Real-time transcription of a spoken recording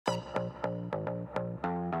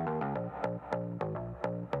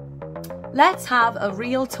Let's have a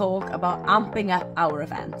real talk about amping up our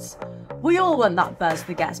events. We all want that buzz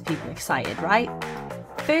that gets people excited, right?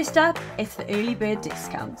 First up, it's the early bird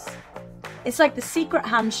discounts. It's like the secret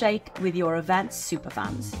handshake with your event's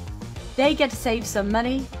superfans. They get to save some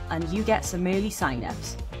money and you get some early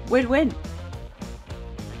sign-ups. Win-win.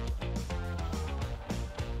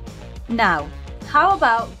 Now, how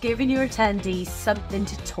about giving your attendees something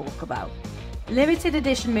to talk about? Limited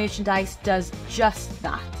edition merchandise does just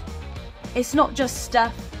that. It's not just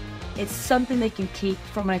stuff, it's something they can keep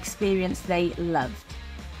from an experience they loved.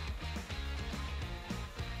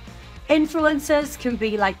 Influencers can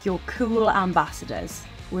be like your cool ambassadors.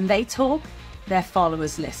 When they talk, their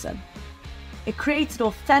followers listen. It creates an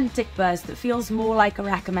authentic buzz that feels more like a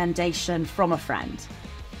recommendation from a friend.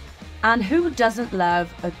 And who doesn't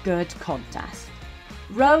love a good contest?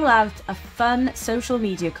 Roll out a fun social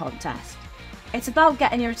media contest. It's about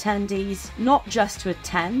getting your attendees not just to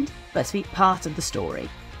attend, but to be part of the story.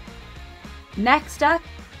 Next up,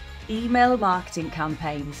 email marketing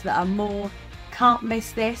campaigns that are more can't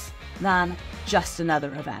miss this than just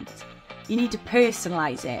another event. You need to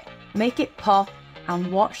personalise it, make it pop,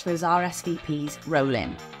 and watch those RSVPs roll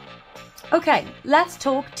in. Okay, let's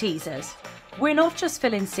talk teasers. We're not just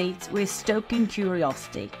filling seats, we're stoking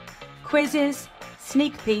curiosity. Quizzes,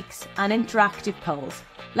 sneak peeks, and interactive polls.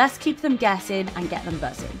 Let's keep them guessing and get them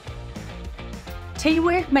buzzing.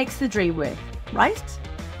 Teamwork makes the dream work, right?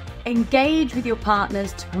 Engage with your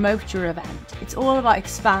partners to promote your event. It's all about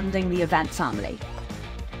expanding the event family.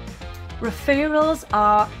 Referrals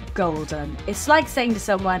are golden. It's like saying to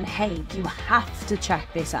someone, hey, you have to check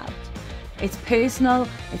this out. It's personal,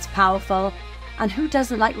 it's powerful, and who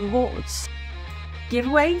doesn't like rewards?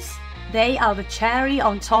 Giveaways? They are the cherry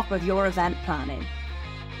on top of your event planning.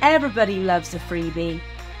 Everybody loves a freebie,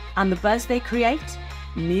 and the buzz they create,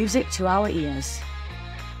 music to our ears.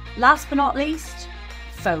 Last but not least,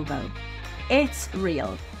 FOMO. It's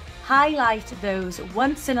real. Highlight those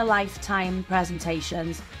once-in-a-lifetime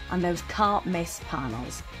presentations and those can't-miss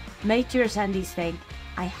panels. Make your attendees think,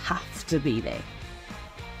 I have to be there.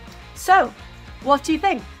 So, what do you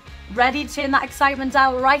think? Ready to turn that excitement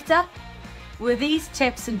out right up? With these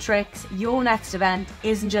tips and tricks, your next event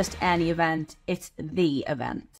isn't just any event, it's the event.